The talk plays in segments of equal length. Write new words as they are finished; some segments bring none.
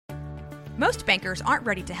Most bankers aren't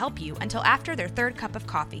ready to help you until after their third cup of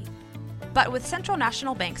coffee. But with Central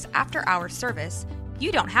National Bank's after-hours service,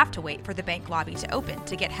 you don't have to wait for the bank lobby to open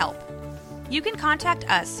to get help. You can contact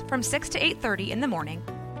us from 6 to 8:30 in the morning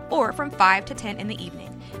or from 5 to 10 in the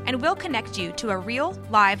evening, and we'll connect you to a real,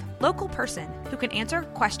 live, local person who can answer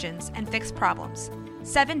questions and fix problems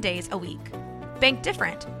 7 days a week. Bank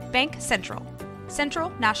different. Bank Central. Central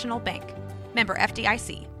National Bank. Member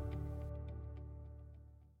FDIC.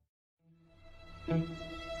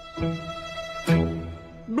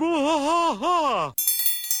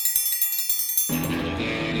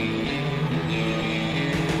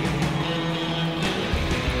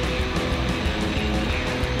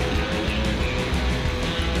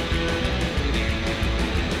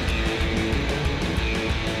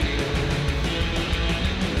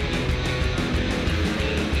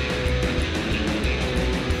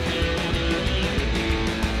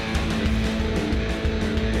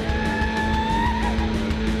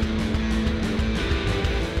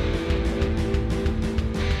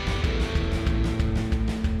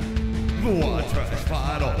 I tried to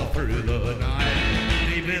fight all through the night,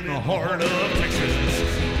 deep in the heart of Texas.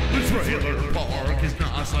 The trailer park is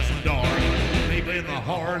nice and dark, deep in the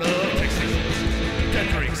heart of Texas. That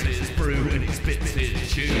drinks his brew and he spits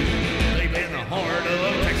his chew, deep in the heart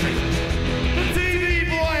of Texas. The TV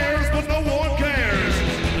blares, but no one cares,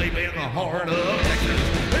 deep in the heart of Texas.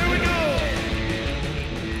 Here we go!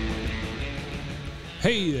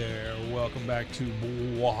 Hey there, welcome back to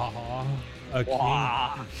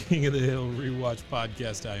King of the Hill Rewatch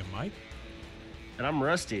Podcast. I am Mike. And I'm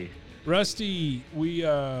Rusty. Rusty,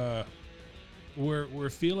 we're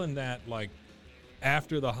feeling that like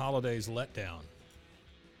after the holidays letdown.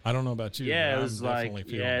 I don't know about you. Yeah, but it was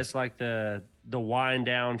it's like the wind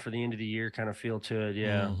down for the end of the year kind of feel to it.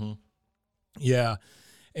 Yeah. Mm-hmm. Yeah.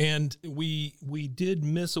 And we did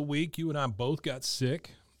miss a week. You and I both got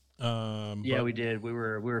sick. We did. We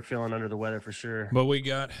were feeling under the weather for sure. But we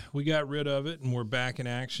got rid of it, and we're back in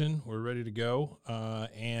action. We're ready to go.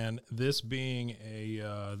 And this being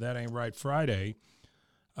a That Ain't Right Friday,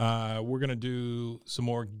 we're gonna do some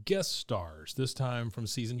more guest stars. This time from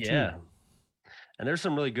season 2. Yeah. And there's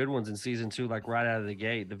some really good ones in season 2. Like right out of the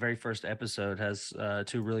gate, the very first episode has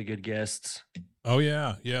 2 really good guests. Oh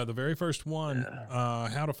yeah. The very first one,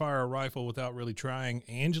 How to Fire a Rifle Without Really Trying.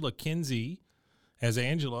 Angela Kinsey as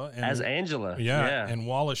Angela. Yeah. And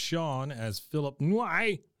Wallace Shawn as Philip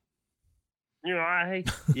Nwai. Yeah,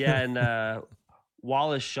 and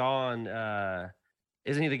Wallace Shawn,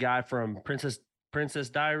 isn't he the guy from Princess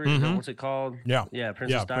Diaries? Mm-hmm. What's it called? Yeah.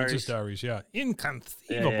 Princess Diaries. Princess Diaries, yeah.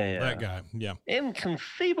 Inconceivable, that guy. Yeah.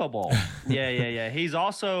 Inconceivable. Yeah. He's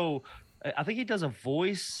also, I think he does a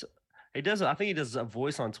voice. I think he does a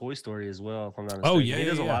voice on Toy Story as well, if I'm not mistaken. Oh yeah, he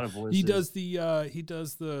does a lot of voices. He does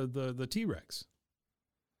the T-Rex.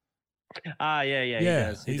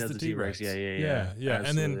 Yeah. He does the T-Rex. Yeah. Absolutely.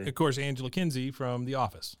 And then of course Angela Kinsey from The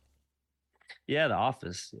Office. Yeah, The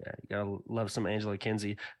Office. Yeah, you gotta love some Angela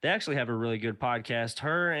Kinsey. They actually have a really good podcast.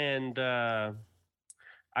 Her and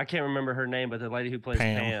I can't remember her name, but the lady who plays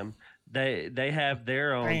Pam. They have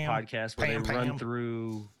their own podcast where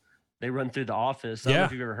they run through The Office. I don't know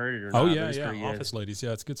if you've ever heard it or not. Oh yeah. Office Ladies.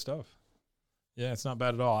 Yeah, it's good stuff. Yeah, it's not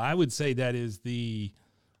bad at all. I would say that is the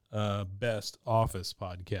best Office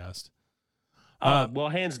podcast. Well,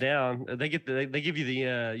 hands down, they give you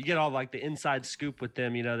the you get all like the inside scoop with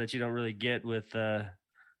them, that you don't really get with a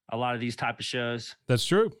lot of these type of shows. That's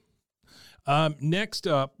true. Next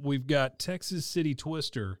up, we've got Texas City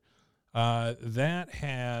Twister. That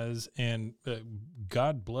has, and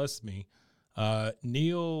God bless me,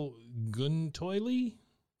 Neil Guntoili,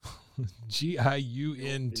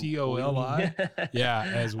 Giuntoli,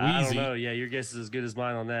 as Wheezy. I don't know. Yeah, your guess is as good as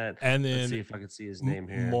mine on that. And then let's see if I can see his name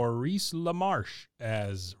here. Maurice LaMarche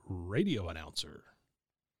as radio announcer.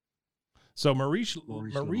 So Maurice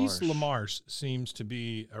LaMarche seems to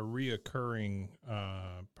be a reoccurring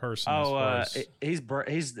person. He's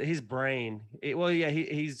Brain.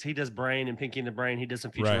 He does Brain and Pinky and the Brain. He does some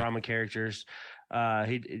Futurama characters.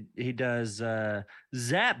 He does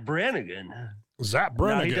Zap Brannigan. Zap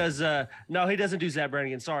Brannigan. He doesn't do Zap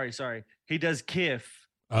Brannigan. Sorry. He does Kiff.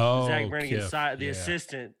 Oh, Zach Brannigan's Kiff, the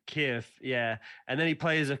assistant, Kiff. Yeah. And then he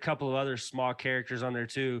plays a couple of other small characters on there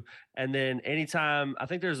too. And then anytime, I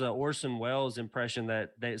think there's an Orson Welles impression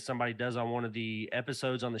that somebody does on one of the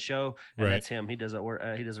episodes on the show, and that's him. He does a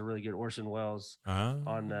really good Orson Welles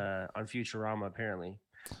on Futurama apparently.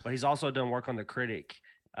 But he's also done work on The Critic.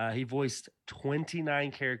 He voiced 29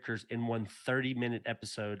 characters in one 30-minute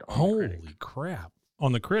episode on The Critic. Holy crap.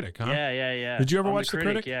 On The Critic, huh? Yeah. Did you ever watch The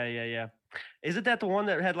Critic? Yeah. Isn't that the one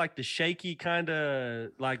that had like the shaky kind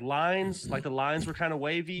of like lines? Like the lines were kind of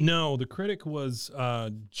wavy. No, the critic was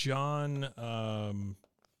John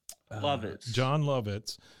Lovitz. John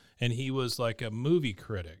Lovitz, and he was like a movie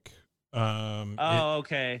critic.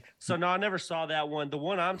 Okay. So no, I never saw that one. The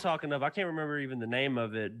one I'm talking of, I can't remember even the name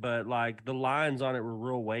of it, but like the lines on it were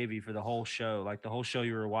real wavy for the whole show. Like the whole show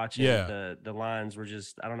you were watching, Yeah. the lines were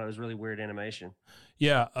just, I don't know, it was really weird animation.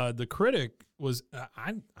 Yeah, the critic was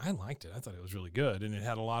I liked it. I thought it was really good, and it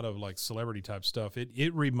had a lot of like celebrity type stuff.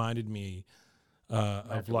 It reminded me I have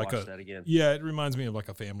of to like watch that again. yeah, it reminds me of like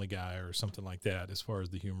a Family Guy or something like that as far as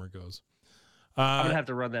the humor goes. I'm gonna have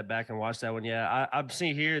to run that back and watch that one. Yeah, I'm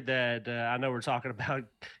seeing here that I know we're talking about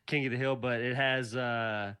King of the Hill, but it has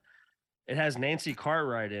Nancy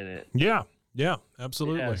Cartwright in it. Yeah,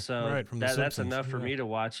 absolutely. Yeah, so right from the that's Simpsons. enough for Yeah. me to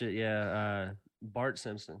watch it. Yeah, Bart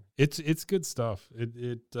Simpson. It's good stuff.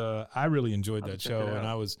 I really enjoyed I'll that check it show, and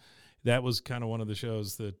out. that was kind of one of the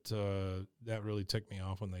shows that that really ticked me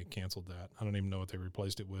off when they canceled that. I don't even know what they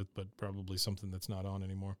replaced it with, but probably something that's not on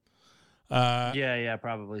anymore. Yeah,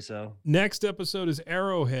 probably so. Next episode is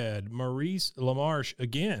Arrowhead. Maurice LaMarche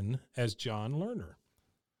again as John Lerner.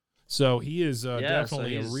 So he is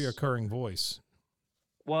definitely a he's- reoccurring voice.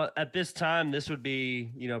 Well, at this time, this would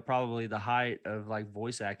be, probably the height of like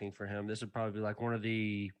voice acting for him. This would probably be like one of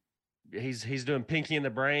the he's doing Pinky and the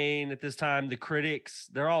Brain at this time. The Critics,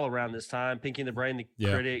 they're all around this time. Pinky and the Brain, the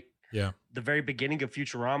Yeah. Critic, Yeah, the very beginning of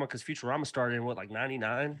Futurama, because Futurama started in what, like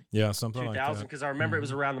 99, yeah, something 2000? like that. Because I remember it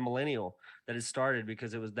was around the millennial that it started,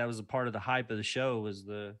 because that was a part of the hype of the show was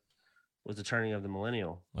the turning of the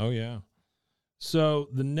millennial. Oh yeah. So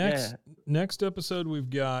the next episode we've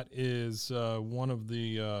got is one of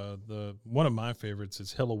one of my favorites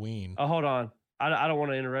is Halloween. Oh, hold on. I don't want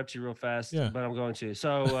to interrupt you real fast, Yeah. but I'm going to.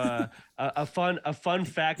 So a fun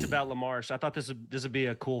fact about LaMarche. I thought this would be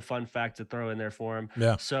a cool fun fact to throw in there for him.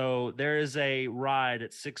 Yeah. So there is a ride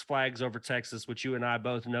at Six Flags Over Texas, which you and I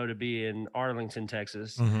both know to be in Arlington,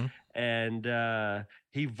 Texas, Mm-hmm. and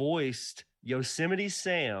he voiced Yosemite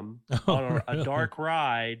Sam Oh, on a really? dark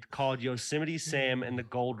ride called Yosemite Sam and the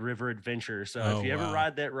Gold River Adventure. So Oh, if you ever wow.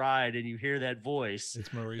 ride that ride and you hear that voice,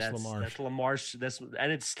 It's Maurice that's LaMarche. LaMarche.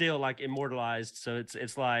 And it's still like immortalized. So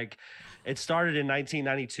it's like it started in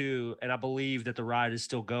 1992, and I believe that the ride is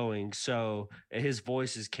still going. So his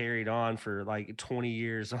voice is carried on for like 20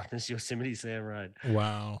 years on this Yosemite Sam ride.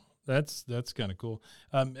 Wow. That's kind of cool.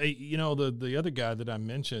 The other guy that I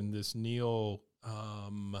mentioned, this Neil, how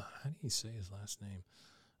do you say his last name?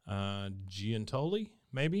 Giuntoli,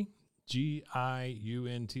 maybe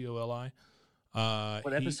Giuntoli.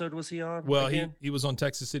 What episode was he on? Well, again? he was on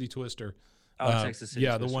Texas City Twister. Oh, Texas City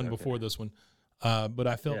Yeah, the Twister, one okay. before this one. But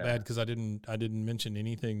I felt Yeah. bad because I didn't mention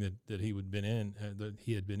anything that he would been in that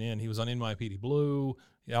he had been in. He was on NYPD Blue,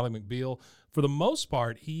 Ally McBeal. For the most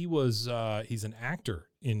part, he was he's an actor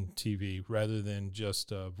in TV rather than just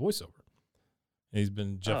voiceover. He's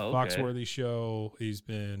been Jeff Oh, okay. Foxworthy show. He's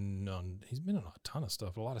been on a ton of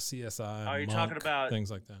stuff, a lot of CSI. Are you Monk, talking about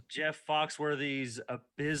things like that? Jeff Foxworthy's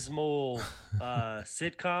abysmal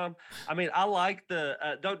sitcom? I mean, I like the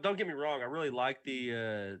don't get me wrong, I really like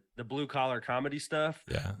the blue collar comedy stuff.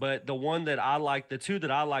 Yeah. But the one that I like, the two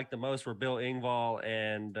that I liked the most were Bill Engvall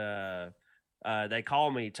and They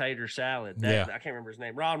Call Me Tater Salad. Yeah. I can't remember his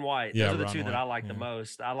name. Ron White. Yeah, Those are the Ron two that White, I like the yeah.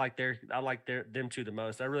 most. I like them two the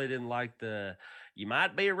most. I really didn't like the "you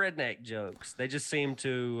might be a redneck" jokes. They just seem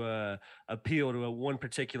to appeal to one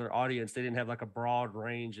particular audience. They didn't have like a broad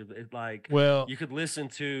range of it. Like, Well, you could listen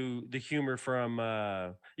to the humor from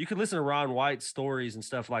you could listen to Ron White's stories and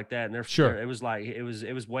stuff like that, and Sure. it was like it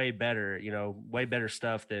was way better, way better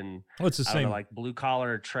stuff than it's the I don't know, same. like blue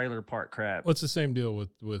collar trailer park crap. Well, it's the same deal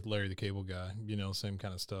with Larry the Cable Guy. Same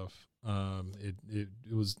kind of stuff. It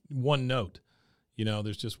was one note.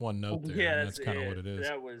 There's just one note there. Yeah, and that's kind of what it is.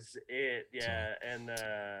 That was it. Yeah, and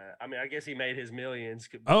I mean, I guess he made his millions.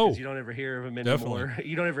 Oh, Because you don't ever hear of him anymore. definitely.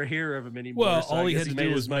 You don't ever hear of him anymore. Well, so all I he guess had to made do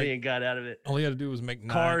his was money make- and got out of it. All he had to do was make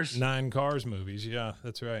Cars. nine Cars movies. Yeah,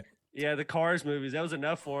 that's right. Yeah, the Cars movies, that was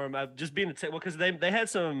enough for him. Just being because they had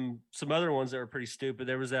some other ones that were pretty stupid.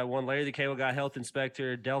 There was that one Larry the Cable Guy, Health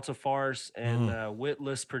Inspector, Delta Farce, and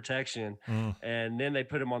Witless Protection. And then they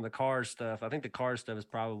put him on the Cars stuff. I think the Cars stuff is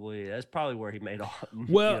that's probably where he made all.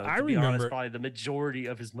 Well, I to be honest, remember- probably the majority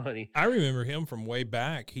of his money. I remember him from way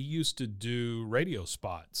back. He used to do radio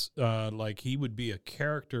spots. Like he would be a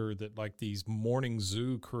character that like these morning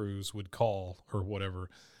zoo crews would call or whatever.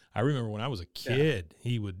 I remember when I was a kid,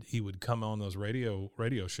 he would come on those radio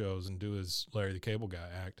shows and do his Larry the Cable Guy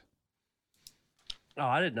act. Oh,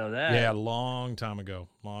 I didn't know that. Yeah, long time ago.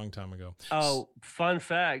 Long time ago. Oh, fun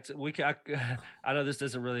fact. I know this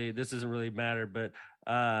doesn't really matter, but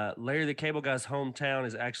Larry the Cable Guy's hometown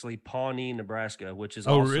is actually Pawnee, Nebraska, which is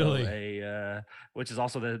Oh, also really? which is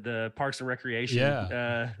also the Parks and Recreation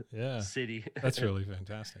Yeah. Yeah. city. That's really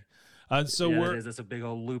fantastic. So Yeah, we're that's a big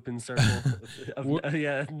old looping circle.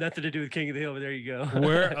 Yeah, nothing to do with King of the Hill, but there you go.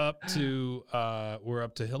 we're up to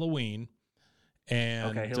Halloween,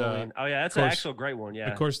 and Okay, Halloween. Oh yeah, that's an course- actual great one.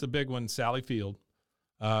 Yeah. of course the big one, Sally Field.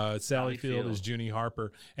 Sally Field is Junie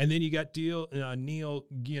Harper, and then you got Neil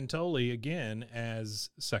Giantoli again as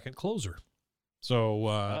second closer. So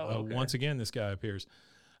okay. once again, this guy appears.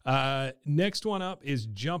 Next one up is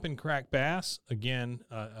Jumpin' Crack Bass. Again,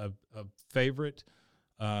 a favorite.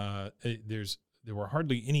 There were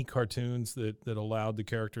hardly any cartoons that allowed the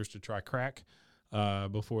characters to try crack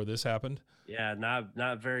before this happened. Yeah,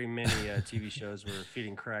 not very many TV shows were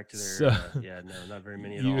feeding crack to their. So- not very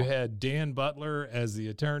many at all. You had Dan Butler as the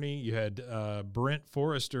attorney. You had Brent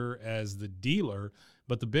Forrester as the dealer,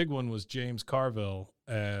 but the big one was James Carville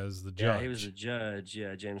as the judge. Yeah, he was the judge.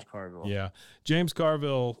 Yeah, James Carville. Yeah, James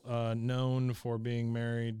Carville, known for being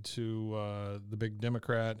married to the big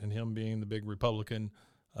Democrat and him being the big Republican.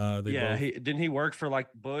 Didn't he work for like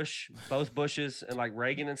both Bushes and like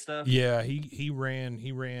Reagan and stuff? Yeah, he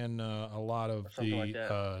ran a lot of something like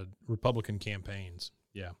the Republican campaigns.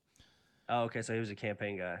 Yeah, Oh, okay, so he was a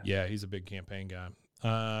campaign guy. yeah, he's a big campaign guy.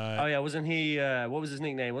 Oh yeah, wasn't he? What was his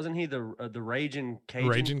nickname? Wasn't he the Raging Cajun?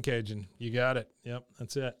 Raging Cajun, you got it. Yep,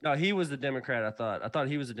 that's it. No, he was the Democrat. I thought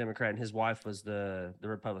he was a Democrat and his wife was the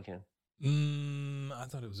Republican. I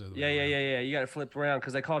thought it was the other way around. Yeah. You got it flipped around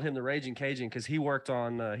because they called him the Raging Cajun because he worked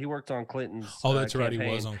on Clinton's. Oh, that's right. He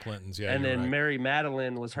campaign. was on Clinton's. Yeah, And you're then right. Mary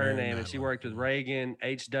Madeline was her Mary name, and she Madeline, worked with yeah. Reagan,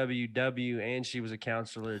 HWW, and she was a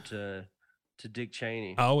counselor to Dick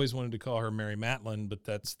Cheney. I always wanted to call her Mary Matlin, but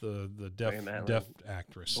that's the Mary Matlin. deaf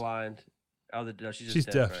actress. Blind. Oh, no, she's She's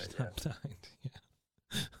just deaf. deaf. She's Right? not blind.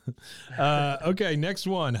 Yeah. Okay, next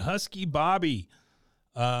one, Husky Bobby.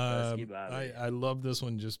 Husky Bobby. I love this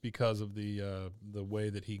one just because of the way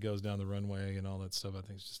that he goes down the runway and all that stuff. I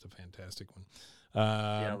think it's just a fantastic one.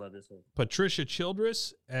 Yeah, I love this one. Patricia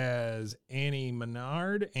Childress as Annie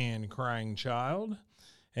Menard and Crying Child.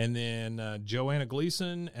 And then Joanna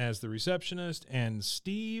Gleason as the receptionist and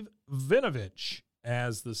Steve Vinovich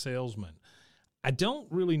as the salesman. I don't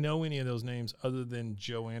really know any of those names other than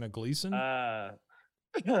Joanna Gleason. Well,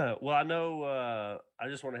 I know. I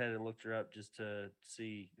just went ahead and looked her up just to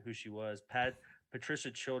see who she was. Patricia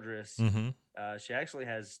Childress. Mm-hmm. She actually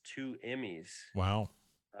has 2 Emmys. Wow.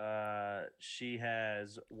 She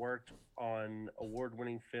has worked on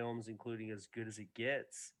award-winning films, including As Good as It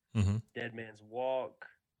Gets, Mm-hmm. Dead Man's Walk,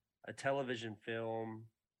 a television film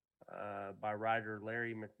by writer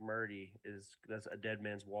Larry McMurtry. That's A Dead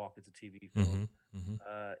Man's Walk. It's a TV film. Mm-hmm.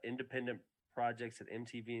 Mm-hmm. Independent projects at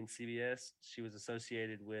MTV and CBS. She was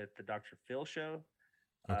associated with the Dr. Phil show.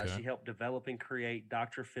 Okay. She helped develop and create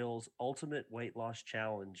Dr. Phil's Ultimate Weight Loss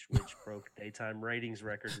Challenge, which broke daytime ratings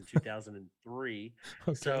records in 2003.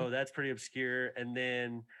 Okay. So that's pretty obscure. And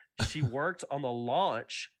then she worked on the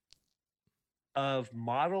launch of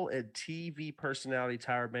model and TV personality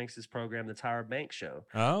Tyra Banks' program, The Tyra Banks Show.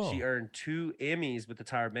 Oh. She earned 2 Emmys with The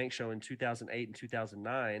Tyra Banks Show in 2008 and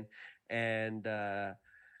 2009. And that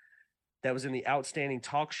was in the outstanding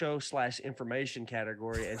talk show / information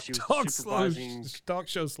category. And she was supervising. Talk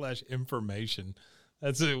show / information.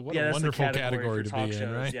 That's a That's wonderful the category for to talk be in,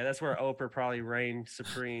 shows. right? Yeah, that's where Oprah probably reigned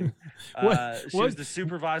supreme. She what- was the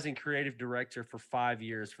supervising creative director for 5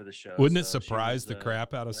 years for the show. Wouldn't it so she surprise was, the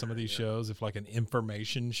crap out of some of these yeah. shows if like an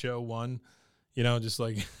information show won? You know, just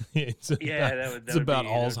like it's about, Yeah, that would it's about be-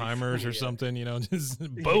 that would be Alzheimer's funny, or yeah. something. You know, just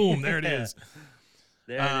boom, there it Yeah. is.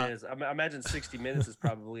 There it is. I imagine 60 Minutes is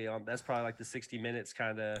probably on. That's probably like the 60 Minutes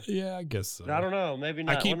kind of. Yeah, I guess so. I don't know. Maybe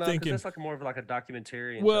not. keep well, no, 'cause thinking- that's like more of like a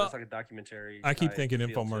documentary. Well, it's like a documentary. I keep type thinking feel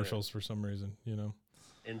to it. infomercials for some reason. You know.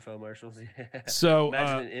 Infomercials. Yeah. So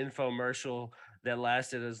Imagine an infomercial that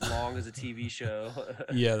lasted as long as a TV show.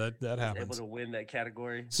 yeah, that Was able happens. to win that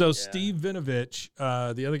category. So Yeah. Steve Vinovich,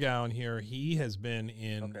 the other guy on here, he has been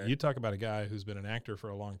in. Okay. You talk about a guy who's been an actor for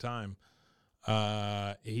a long time.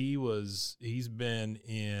 He's been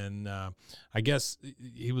in. I guess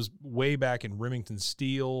he was way back in Remington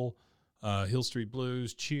Steele, Hill Street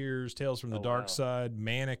Blues, Cheers, Tales from the Oh, Dark wow. Side,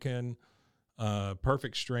 Mannequin,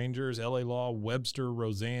 Perfect Strangers, L.A. Law, Webster,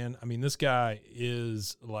 Roseanne. I mean, this guy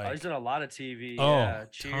is Oh, like he's done a lot of TV. oh, Yeah.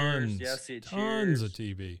 Cheers. tons, Yeah, I see it. tons Cheers. of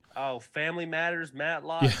TV. Oh, Family Matters,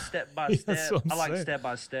 Matlock, Yeah. Step by Yeah, Step. that's what I'm I like saying. Step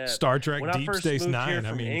by Step. Star Trek, When I Deep first Space moved Nine. here I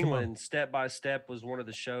from mean, England, Step by Step was one of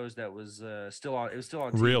the shows that was still on. It was still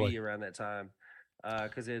on TV Really? around that time.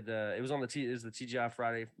 because it was on it was the TGI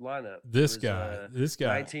Friday lineup. This It was, this guy,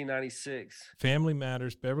 1996. Family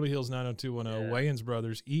Matters, Beverly Hills 90210, Yeah. Wayans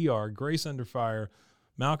Brothers, ER, Grace Under Fire,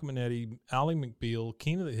 Malcolm and Eddie, Ally McBeal,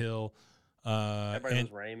 King of the Hill. Everybody And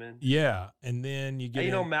was Raymond. yeah, and then you get Hey,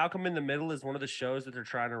 in- Malcolm in the Middle is one of the shows that they're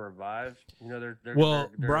trying to revive. They're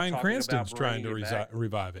Bryan talking Cranston's about trying to bringing it back.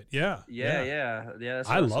 revive it. Yeah, Yeah. That's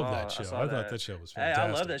I what love saw. that show. saw I thought that show was Hey, fantastic.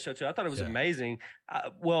 I love that show too. I thought it was Yeah. amazing.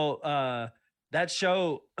 That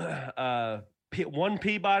show won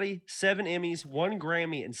Peabody, 7 Emmys, 1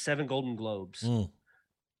 Grammy, and 7 Golden Globes.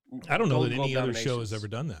 I don't know Golden that Globe any other show has nominations. ever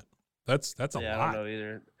done that. That's a I lot. don't know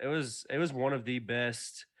either. It was one of the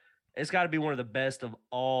best. It's got to be one of the best of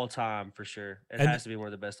all time for sure. It And- has to be one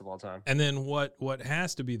of the best of all time. And then what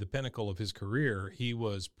has to be the pinnacle of his career? He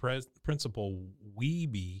was Principal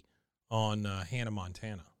Weeby on Hannah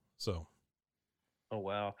Montana. So Oh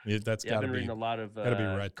wow. that's Yeah, got I've to been be. reading a lot of gotta be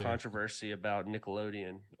right there. controversy about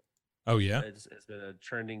Nickelodeon. Oh yeah. It's been a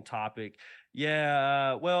trending topic.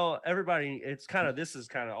 Yeah, well, everybody, this is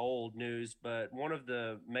kind of old news, but one of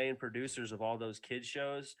the main producers of all those kids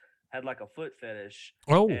shows had like a foot fetish.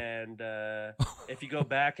 Oh. And if you go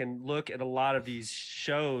back and look at a lot of these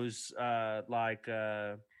shows, like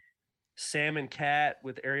Sam and Cat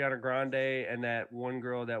with Ariana Grande and that one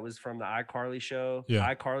girl that was from the iCarly show.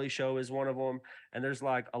 Yeah. iCarly show is one of them. And there's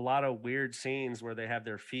like a lot of weird scenes where they have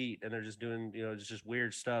their feet and they're just doing, just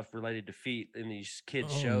weird stuff related to feet in these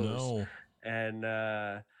kids' shows. No. And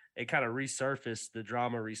it kind of the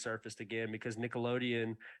drama resurfaced again because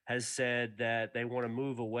Nickelodeon has said that they want to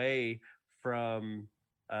move away from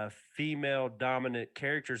female dominant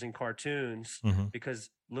characters in cartoons Mhm. because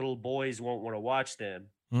little boys won't want to watch them.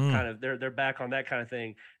 Mm. Kind of they're back on that kind of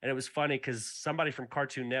thing. And it was funny because somebody from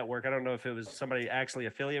Cartoon Network, I don't know if it was somebody actually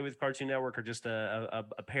affiliated with Cartoon Network or just a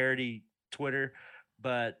parody Twitter,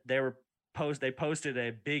 but they posted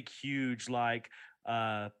a big huge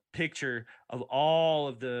picture of all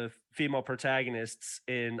of the female protagonists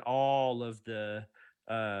in all of the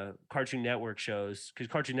Cartoon Network shows, because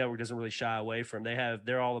Cartoon Network doesn't really shy away from.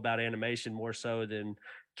 They're all about animation more so than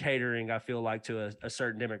catering, I feel like, to a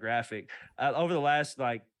certain demographic. Over the last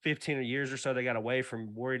 15 years or so, they got away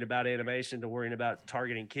from worrying about animation to worrying about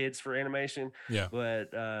targeting kids for animation. Yeah.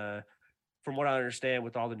 But from what I understand,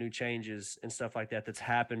 with all the new changes and stuff like that that's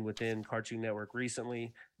happened within Cartoon Network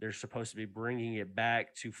recently, they're supposed to be bringing it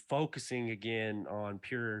back to focusing again on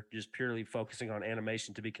purely focusing on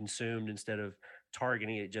animation to be consumed instead of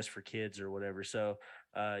targeting it just for kids or whatever. So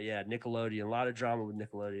Nickelodeon, a lot of drama with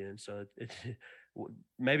Nickelodeon. So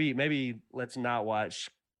maybe let's not watch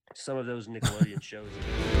some of those Nickelodeon shows.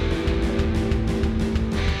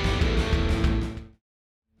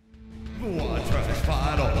 White trash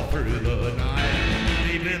fight all through the night,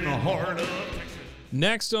 deep in the heart of Texas.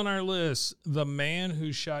 Next on our list, the man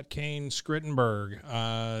who shot Kane Scrittenberg.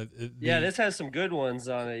 This has some good ones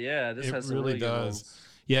on it. Yeah, this It has some really really good does. ones.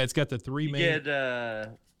 Yeah, it's got the three You main.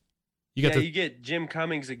 you get Jim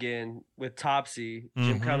Cummings again with Topsy.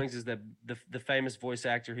 Jim Mhm. Cummings is the famous voice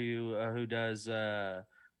actor who does a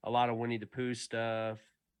lot of Winnie the Pooh stuff.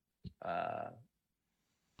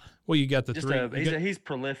 Well, you got the three. He's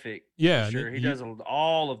prolific. Yeah, for sure. He does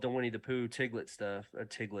all of the Winnie the Pooh Tigger stuff.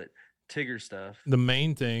 The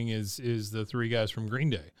main thing is the three guys from Green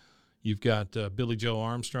Day. You've got Billy Joe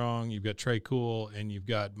Armstrong, you've got Trey Cool, and you've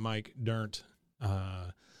got Mike Dirnt,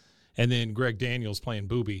 and then Greg Daniels playing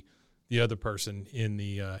Booby, the other person in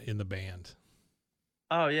the band.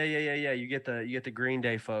 Oh yeah. You get the Green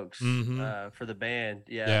Day folks for the band.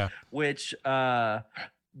 Yeah. Which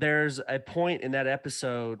there's a point in that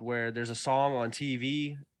episode where there's a song on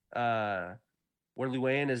TV where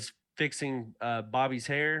Luann is fixing Bobby's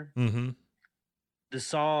hair. Mm-hmm. The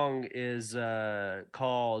song is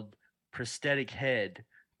called Prosthetic Head,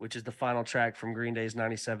 which is the final track from Green Day's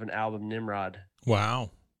 97 album Nimrod.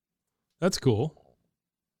 Wow, that's cool.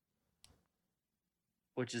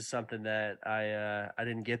 Which is something that I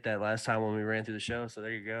didn't get that last time when we ran through the show. So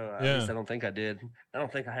there you go. At Yeah. least I don't think I did. I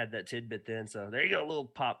don't think I had that tidbit then. So there you go, a little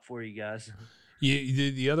pop for you guys.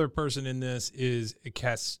 The other person in this is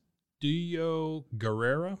Castillo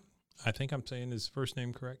Guerrera. I think I'm saying his first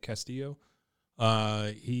name correct. Castillo.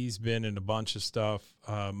 He's been in a bunch of stuff,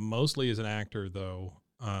 mostly as an actor, though.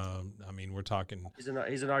 We're talking. He's an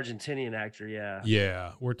Argentinian actor, yeah.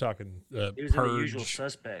 Yeah, we're talking. He was in Purge. The Usual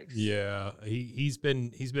Suspects. Yeah, he's been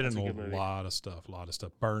That's in a a good movie. lot of stuff.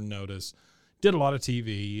 Burn Notice, did a lot of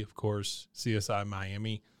TV, of course. CSI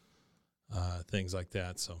Miami, things like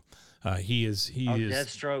that. So he is.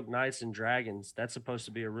 Deathstroke, Knights and Dragons. That's supposed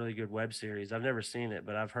to be a really good web series. I've never seen it,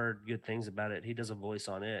 but I've heard good things about it. He does a voice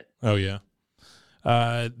on it. Oh yeah.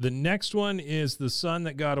 The next one is The Son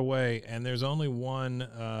That Got Away, and there's only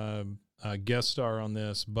one guest star on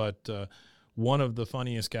this, but one of the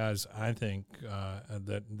funniest guys I think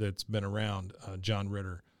that's been around, John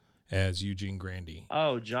Ritter as Eugene Grandy.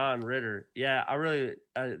 Oh, John Ritter. Yeah, I really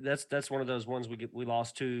that's one of those ones we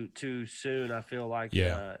lost too soon. I feel like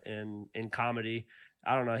in comedy.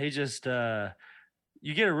 I don't know. He just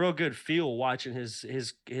you get a real good feel watching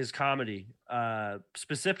his comedy,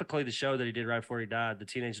 specifically the show that he did right before he died, the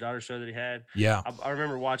Teenage Daughter show that he had. Yeah, I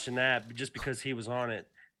remember watching that just because he was on it,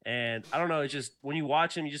 and I don't know. It's just when you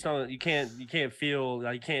watch him, you just don't. You can't feel.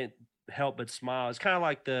 Like, you can't help but smile. It's kind of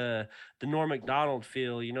like the Norm Macdonald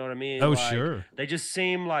feel. You know what I mean? Oh, like, sure. They just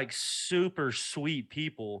seem like super sweet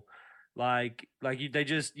people. You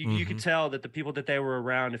could tell that the people that they were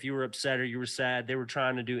around, if you were upset or you were sad, they were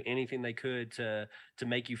trying to do anything they could to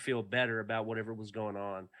make you feel better about whatever was going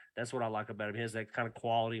on. That's what I like about him. He has that kind of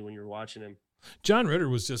quality when you're watching him. John Ritter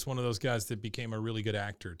was just one of those guys that became a really good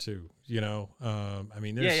actor too. You know, I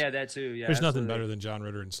mean, that too. Yeah, there's nothing better than John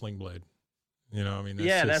Ritter and Sling Blade. You know, I mean,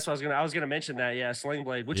 that's what I was gonna mention that. Yeah, Sling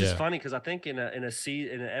Blade, which is funny because I think in an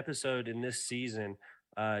episode in this season,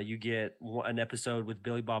 you get an episode with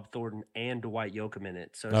Billy Bob Thornton and Dwight Yoakam in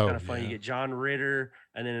it. So it's kind of funny. You get John Ritter,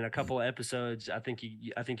 and then in a couple of episodes, I think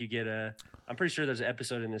you get I'm pretty sure there's an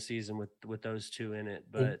episode in this season with those two in it.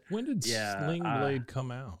 But when did Sling Blade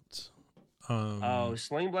come out?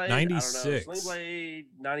 Sling Blade, 96. Sling Blade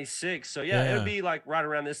 96. So it would be like right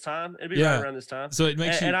around this time. It'd be right around this time. So it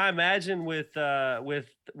makes and I imagine with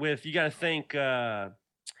you got to think.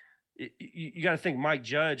 You got to think Mike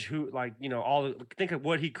Judge, who, like, you know, think of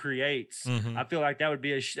what he creates. Mm-hmm. I feel like that would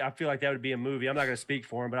be a movie. I'm not going to speak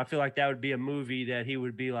for him, but I feel like that would be a movie that he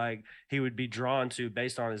would be drawn to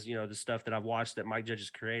based on his, you know, the stuff that I've watched that Mike Judge has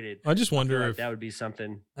created. I just wonder if that would be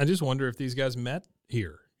something. I just wonder if these guys met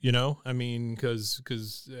here. You know, I mean,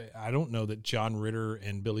 because I don't know that John Ritter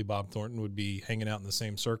and Billy Bob Thornton would be hanging out in the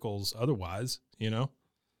same circles otherwise. You know.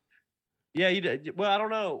 Yeah, you did. Well, I don't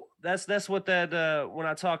know. That's what when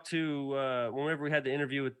I talked to whenever we had the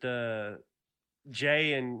interview with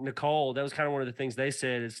Jay and Nicole, that was kind of one of the things they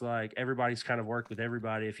said. It's like everybody's kind of worked with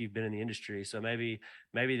everybody if you've been in the industry. So maybe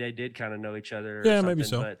they did kind of know each other. Yeah, maybe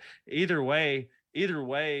so. But either way,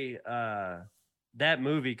 that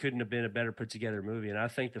movie couldn't have been a better put together movie. And I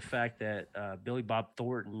think the fact that Billy Bob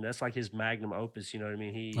Thornton, that's like his magnum opus. You know what I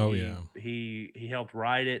mean? He helped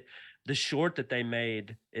write it. The short that they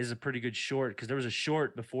made is a pretty good short because there was a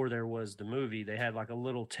short before there was the movie. They had like a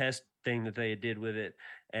little test thing that they did with it.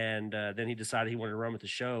 And then he decided he wanted to run with the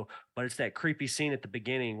show. But it's that creepy scene at the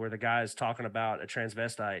beginning where the guy is talking about a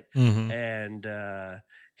transvestite. Mm-hmm. And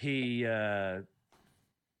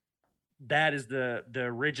that is the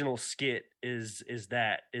original skit is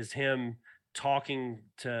him talking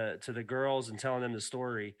to the girls and telling them the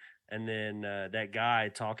story. And then that guy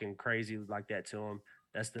talking crazy like that to him.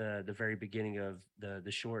 That's the very beginning of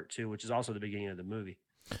the short too, which is also the beginning of the movie.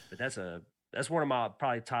 But that's one of my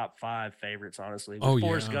probably top 5 favorites, honestly.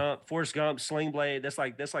 Forrest Gump, Sling Blade. That's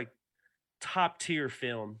like top tier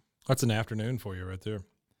film. That's an afternoon for you right there.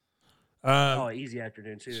 Easy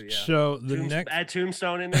afternoon too. Yeah. So add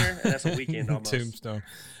Tombstone in there, and that's a weekend almost. Tombstone.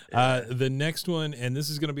 Yeah. The next one, and this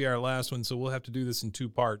is going to be our last one, so we'll have to do this in 2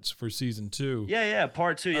 parts for season 2. Yeah,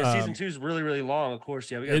 part 2. Yeah, season 2 is really, really long. Of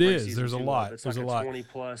course, yeah, we got. It is. There's a lot. There's a lot. 20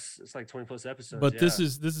 plus. It's like 20 plus episodes. But this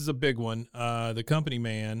is a big one. The Company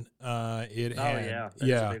Man. That's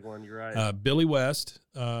a big one. You're right. Billy West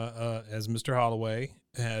as Mr. Holloway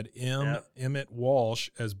had Emmett Walsh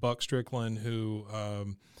as Buck Strickland, who.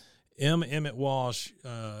 Emmett Walsh,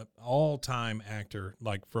 all-time actor,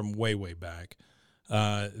 like from way, way back.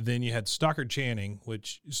 Then you had Stockard Channing, Oh,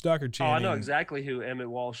 I know exactly who Emmett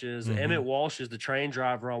Walsh is. Mm-hmm. Emmett Walsh is the train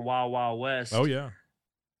driver on Wild Wild West. Oh, yeah.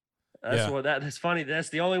 That's funny. That's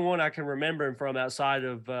the only one I can remember him from outside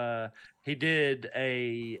of he did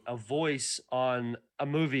a voice on a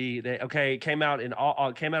movie that came out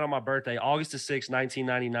on my birthday, August 6,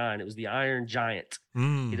 1999. It was The Iron Giant.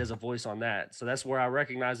 He does a voice on that. So that's where I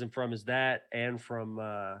recognize him from, is that and from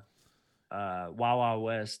Wild Wild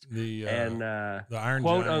West. The Iron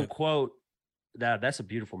quote Giant. Unquote. That's a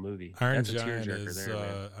beautiful movie. Iron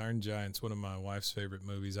Giant's one of my wife's favorite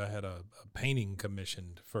movies. I had a painting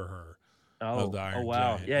commissioned for her. Oh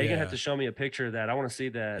wow! Giant. Yeah, you're gonna have to show me a picture of that. I want to see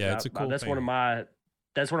that. Yeah, it's a cool. That's painting.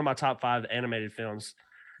 one of my top 5 animated films.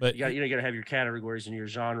 But you got to have your categories and your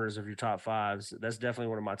genres of your top 5s. That's definitely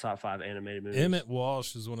one of my top 5 animated movies. Emmett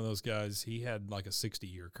Walsh is one of those guys. He had like a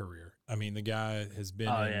 60-year career. I mean, the guy has been.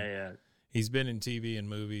 Yeah. He's been in TV and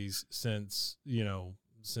movies since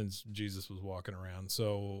since Jesus was walking around.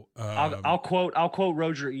 So I'll quote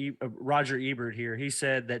Roger Ebert here. He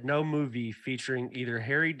said that no movie featuring either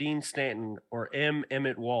Harry Dean Stanton or M.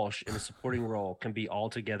 Emmett Walsh in a supporting role can be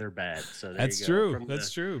altogether bad. So there that's you go. true.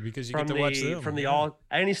 That's true, because you get to watch them from the all,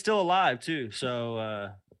 and he's still alive too. So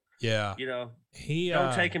yeah, you know, he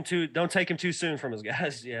don't take him too soon from his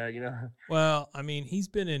guys. Yeah, you know. Well, I mean, he's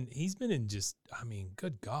been in just, I mean,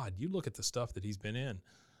 good God, you look at the stuff that he's been in.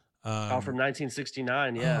 From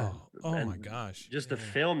 1969, yeah. Oh my gosh! Just the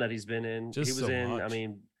film that he's been in. Just he was so in. much. I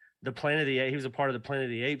mean, the Planet of the Apes. He was a part of the Planet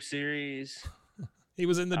of the Apes series. He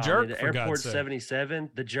was in The Jerk. The for Airport God's sake.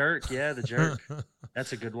 77. The Jerk. Yeah, The Jerk.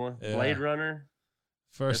 That's a good one. Yeah. Blade Runner.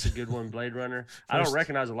 That's a good one. Blade Runner. I don't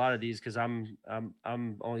recognize a lot of these because I'm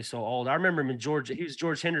only so old. I remember him in George. He was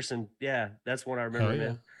George Henderson. Yeah, that's one I remember him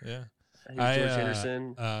in. Yeah. He was George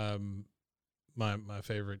Henderson. My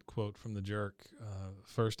favorite quote from The Jerk: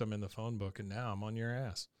 first I'm in the phone book, and now I'm on your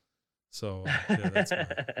ass. So yeah, that's my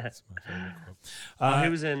favorite quote. He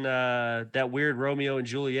was in that weird Romeo and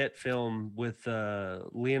Juliet film with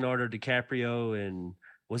Leonardo DiCaprio, and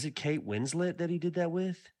was it Kate Winslet that he did that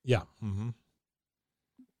with? Yeah. Mm-hmm.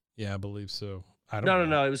 Yeah, I believe so. I don't know.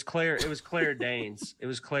 No. It was Claire Danes. It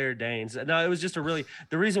was Claire Danes. No, it was just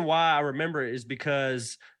the reason why I remember it is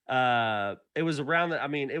because it was around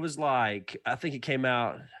it was like, I think it came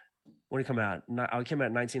out, when it came out? It came out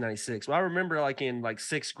in 1996. Well, I remember like in like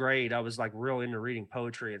 6th grade, I was like real into reading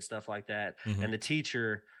poetry and stuff like that. Mm-hmm. And the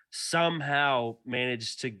teacher somehow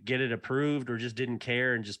managed to get it approved or just didn't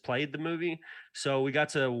care and just played the movie. So we got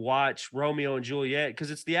to watch Romeo and Juliet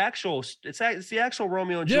because it's the actual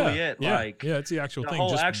Romeo and Juliet. Yeah, it's the actual thing. Whole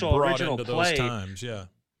just actual brought original into play. Those times, yeah.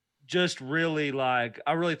 Just really like,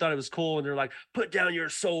 I really thought it was cool. And they're like, put down your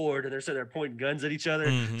sword. And they're sitting there pointing guns at each other.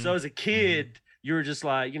 Mm-hmm. So as a kid, you were just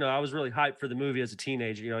like, I was really hyped for the movie as a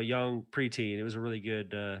teenager, a young preteen. It was a really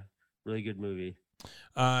good movie.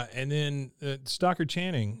 And then Stockard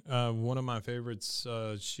Channing, one of my favorites.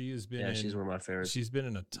 She's one of my favorites. She's been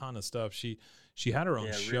in a ton of stuff. She had her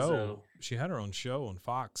own show. Rizzo. She had her own show on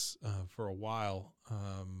Fox for a while.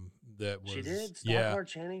 That was she did. Stockard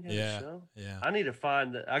Channing had a show. Yeah. I need to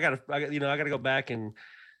find that. I gotta go back and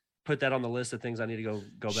put that on the list of things I need to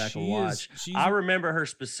go back and watch. I remember her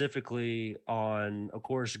specifically on, of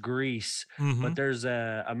course, Grease. Mm-hmm. But there's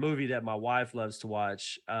a movie that my wife loves to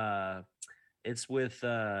watch. It's with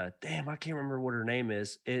I can't remember what her name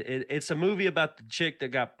is. It's a movie about the chick that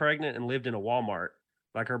got pregnant and lived in a Walmart.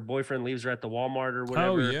 Like her boyfriend leaves her at the Walmart or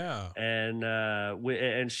whatever. Oh yeah.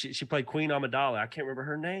 And she played Queen Amidala. I can't remember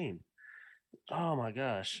her name. Oh my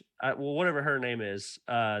gosh. Whatever her name is.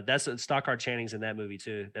 That's Stockard Channing's in that movie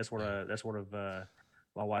too. That's one of my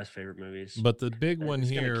wife's favorite movies. But the big one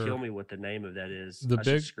here, gonna kill me what the name of that is. The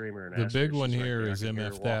big one She's here right is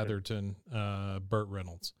M.F. Atherton, Burt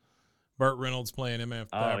Reynolds. Burt Reynolds playing M.F.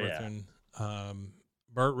 Atherton. Yeah.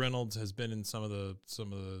 Burt Reynolds has been in some of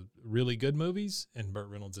the really good movies, and Burt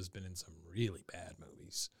Reynolds has been in some really bad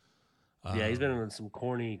movies. Yeah, he's been in some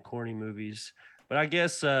corny movies. But I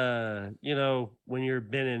guess when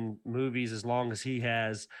you've been in movies as long as he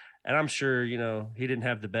has, and I'm sure he didn't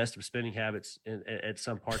have the best of spending habits at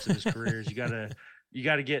some parts of his careers. You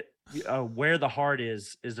gotta get Where the Heart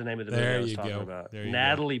is the name of the movie I was talking about.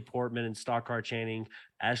 Natalie Portman and Stockard Channing,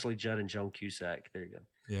 Ashley Judd, and Joan Cusack. There you go.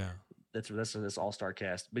 Yeah. That's this all-star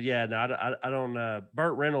cast. But yeah, no, I don't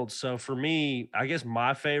Burt Reynolds. So for me, I guess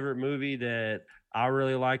my favorite movie that I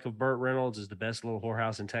really like of Burt Reynolds is The Best Little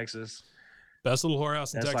Whorehouse in Texas. Best Little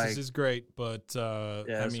Whorehouse in Texas is great, but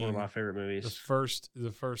that's one of my favorite movies.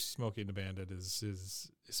 The first Smokey and the Bandit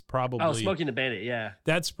is probably Smokey and the Bandit, yeah.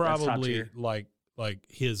 That's probably like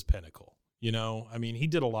his pinnacle. He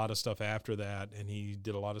did a lot of stuff after that, and he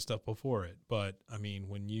did a lot of stuff before it. But I mean,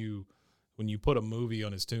 when you put a movie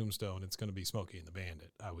on his tombstone, it's going to be Smokey and the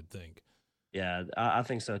Bandit, I would think. Yeah, I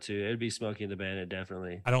think so too. It'd be Smokey and the Bandit,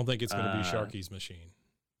 definitely. I don't think it's going to be Sharky's Machine.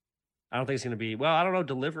 I don't think it's going to be. Well, I don't know.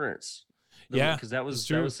 Deliverance. Yeah, because that was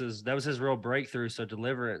his real breakthrough. So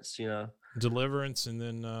Deliverance, Deliverance, and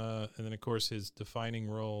then of course his defining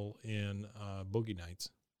role in Boogie Nights.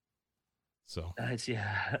 So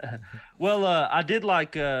yeah. Well, I did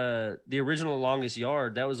like the original Longest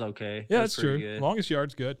Yard. That was okay. Yeah, that's true. Good. Longest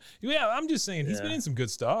Yard's good. Yeah, I'm just saying he's been in some good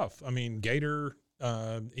stuff. I mean, Gator.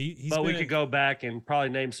 We could go back and probably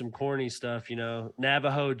name some corny stuff.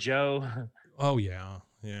 Navajo Joe. Oh yeah.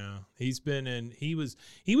 Yeah, he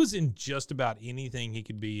was in just about anything he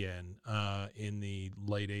could be in the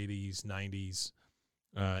late 80s, 90s,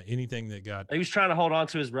 anything that got. He was trying to hold on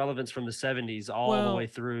to his relevance from the 70s all the way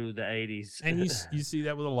through the 80s. And you see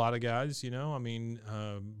that with a lot of guys,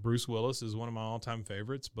 Bruce Willis is one of my all-time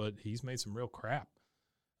favorites, but he's made some real crap.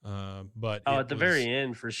 But at the very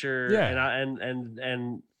end for sure. Yeah.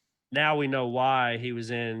 And now we know why he was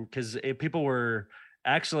in, because people were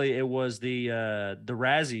actually, it was the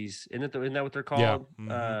Razzies, isn't that what they're called?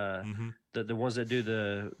 Yeah. The ones that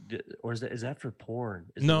do or is that for porn?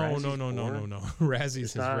 Is No. Razzies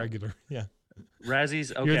is not regular. Yeah.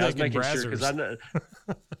 Razzies. Okay, I was making sure because I know.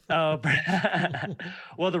 Oh,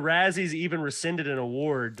 well, the Razzies even rescinded an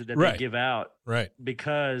award that they give out, right?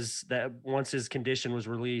 Because that once his condition was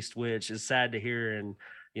released, which is sad to hear, and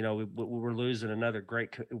we're losing a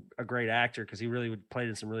great actor, because he really played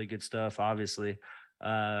in some really good stuff. Obviously,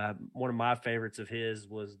 one of my favorites of his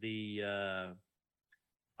was the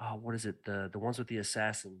what is it? The ones with the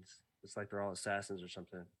assassins. It's like they're all assassins or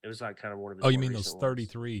something. It was like kind of one of his. Oh, you mean those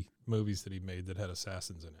 33 movies that he made that had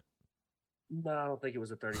assassins in it? No, I don't think it was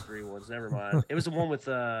the 33 ones. Never mind. It was the one with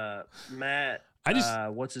Matt.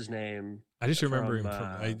 What's his name? I just remember him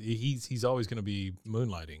from. He's always going to be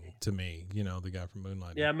Moonlighting to me. The guy from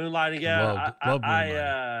Moonlighting. Yeah, Moonlighting. Yeah, loved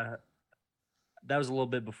Moonlighting. That was a little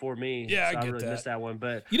bit before me. Yeah, so I get really that. Missed that one.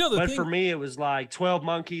 But thing, for me, it was like 12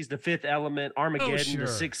 Monkeys, The Fifth Element, Armageddon, The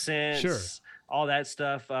Sixth Sense, all that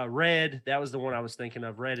stuff. Red, that was the one I was thinking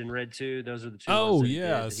of. Red and Red 2. Those are the two. Oh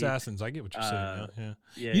yeah, Assassins. I get what you're saying.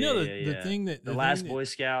 Yeah. The thing that the Last Boy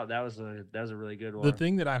Scout, that was a really good one. The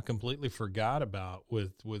thing that I completely forgot about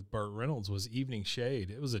with Burt Reynolds was Evening Shade.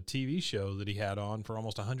 It was a TV show that he had on for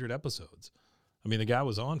almost 100 episodes. I mean, the guy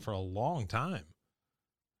was on for a long time.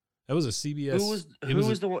 That was a CBS. Who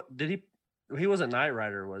was the one? He wasn't Knight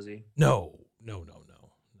Rider, was he? No.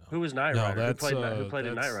 Who was Knight Rider? Who played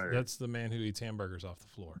in Knight Rider? That's the man who eats hamburgers off the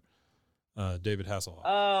floor. David Hasselhoff.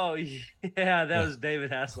 Oh yeah, that was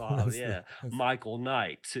David Hasselhoff. Yeah, Michael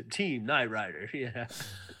Knight, Team Knight Rider. Yeah.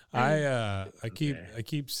 I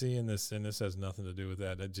keep seeing this, and this has nothing to do with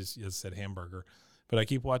that. It said hamburger, but I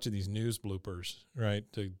keep watching these news bloopers, right,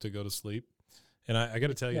 to go to sleep. And I got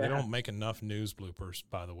to tell you, they don't make enough news bloopers,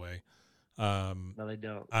 by the way. No, they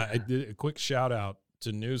don't. I did a quick shout out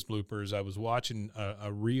to news bloopers. I was watching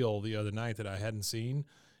a reel the other night that I hadn't seen,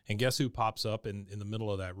 and guess who pops up in the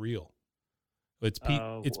middle of that reel? It's Pete.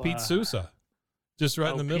 It's Pete Sousa, just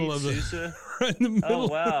right in the middle of the. Right in the middle. Oh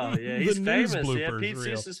wow! Yeah, he's famous. Yeah, Pete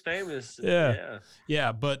reel. Sousa's famous. Yeah.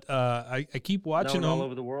 But I keep watching them all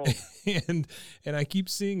over the world, and I keep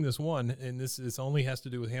seeing this one, and this only has to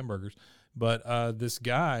do with hamburgers. But this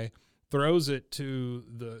guy throws it to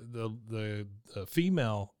the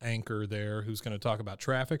female anchor there who's going to talk about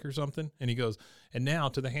traffic or something, and he goes, and now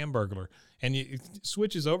to the Hamburglar, and it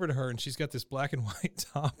switches over to her, and she's got this black and white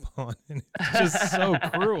top on, and it's just so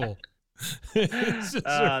cruel. It's just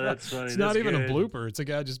that's funny. It's not even a blooper. It's a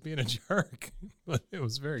guy just being a jerk, but it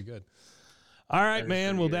was very good. All right,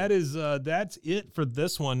 man. Well, that's it for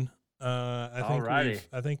this one. I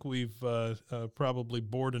think we've probably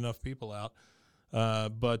bored enough people out.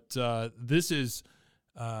 But this is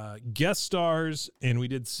guest stars, and we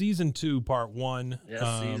did season 2, part 1.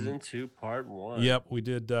 Yeah, season 2, part 1. Yep, we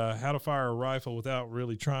did how to fire a rifle without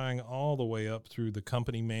really trying all the way up through the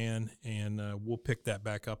company man, and we'll pick that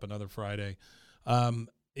back up another Friday.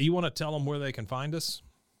 You want to tell them where they can find us?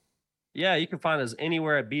 Yeah, you can find us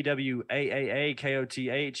anywhere at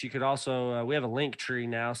BWAAAKOTH. You could also, we have a link tree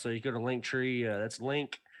now, so you go to Linktree. That's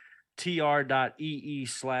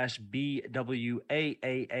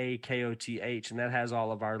linktr.ee/BWAAAKOTH, and that has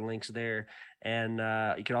all of our links there. And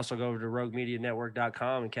you can also go over to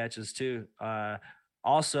roguemedianetwork.com and catch us too.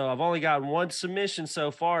 Also, I've only got one submission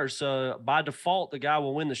so far, so by default, the guy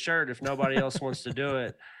will win the shirt if nobody else wants to do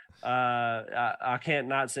it. I can't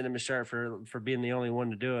not send him a shirt for being the only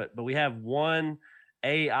one to do it. But we have one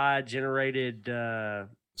AI generated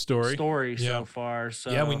story so far.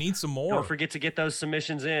 So yeah, we need some more. Don't forget to get those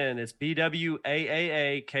submissions in. It's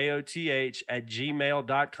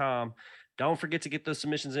BWAAAKOTH@gmail.com. Don't forget to get those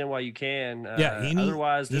submissions in while you can.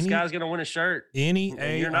 Otherwise, this guy's going to win a shirt. Any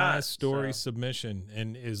AI story submission,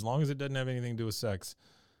 and as long as it doesn't have anything to do with sex.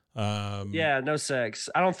 No sex.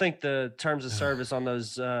 I don't think the terms of service on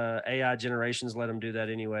those AI generations let them do that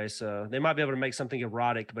anyway. So they might be able to make something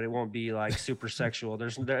erotic, but it won't be like super sexual.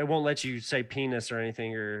 It won't let you say penis or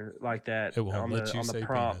anything or like that. It won't let you say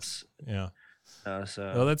prompts. Penis. Yeah.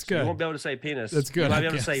 So that's good. You won't be able to say penis. That's good. You might be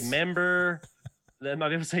able to say member. They might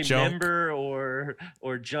be able to say junk. member or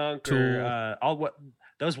junk tool. Or all what.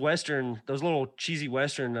 Those little cheesy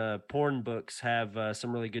Western porn books have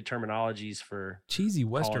some really good terminologies for cheesy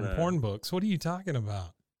Western porn books. What are you talking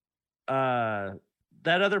about?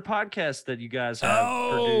 that other podcast that you guys have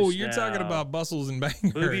Oh, produced you're now. talking about Bustles and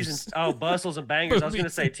Bangers. Boobies and bustles and bangers. I was gonna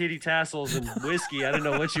say titty tassels and whiskey. I didn't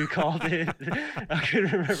know what you called it. I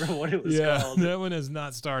couldn't remember what it was called. That one has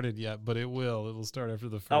not started yet, but it will. It will start after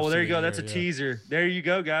the first. Oh, well, there you go. of the That's a year, teaser. There you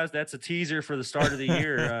go, guys. That's a teaser for the start of the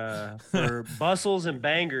year for Bustles and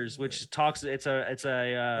Bangers, which talks. It's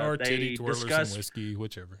a or they titty twirlers discuss and whiskey,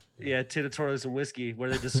 whichever. yeah, titty twirlers and whiskey, where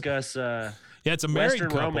they discuss Yeah, it's a married Western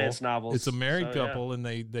couple. romance novels. It's a married So, yeah. couple, and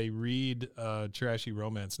they read trashy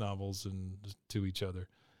romance novels and to each other.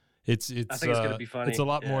 It's I think it's gonna be funny. It's a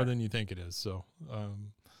lot more Yeah. than you think it is. So,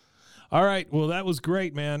 all right. Well, that was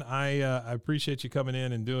great, man. I appreciate you coming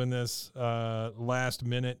in and doing this last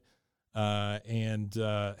minute. And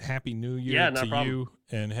Happy New Year Yeah, no to problem. you,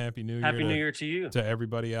 and Happy New Year. Happy New Year to you. to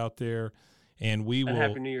everybody out there. And we And will.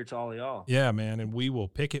 Happy New Year to all of y'all. Yeah, man, and we will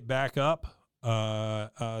pick it back up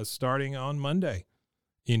starting on Monday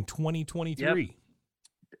in 2023.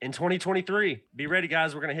 In 2023. Be ready,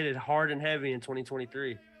 guys. We're going to hit it hard and heavy in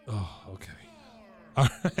 2023. Oh, okay. All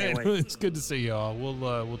right, Can't wait. it's good to see y'all.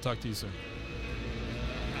 We'll talk to you soon.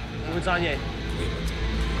 Lasagna.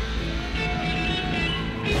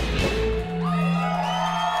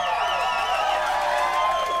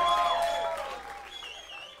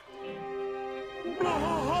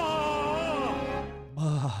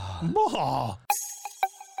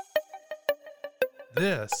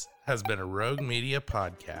 This has been a Rogue Media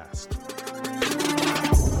podcast.